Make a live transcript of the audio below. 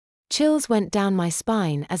Chills went down my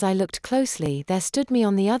spine as I looked closely. There stood me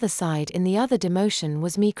on the other side. In the other dimension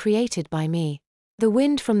was me created by me. The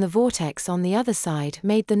wind from the vortex on the other side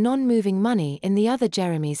made the non-moving money in the other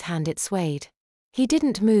Jeremy's hand. It swayed. He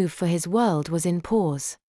didn't move, for his world was in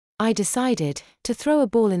pause. I decided to throw a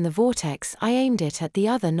ball in the vortex. I aimed it at the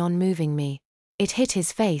other non-moving me. It hit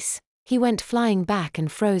his face. He went flying back and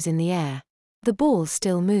froze in the air. The ball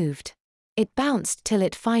still moved. It bounced till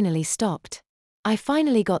it finally stopped. I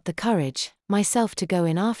finally got the courage, myself, to go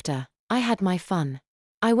in after. I had my fun.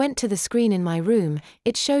 I went to the screen in my room.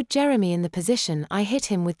 It showed Jeremy in the position I hit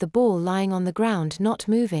him with, the ball lying on the ground, not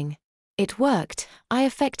moving. It worked. I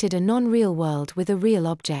affected a non-real world with a real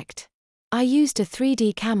object. I used a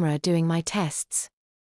 3D camera doing my tests.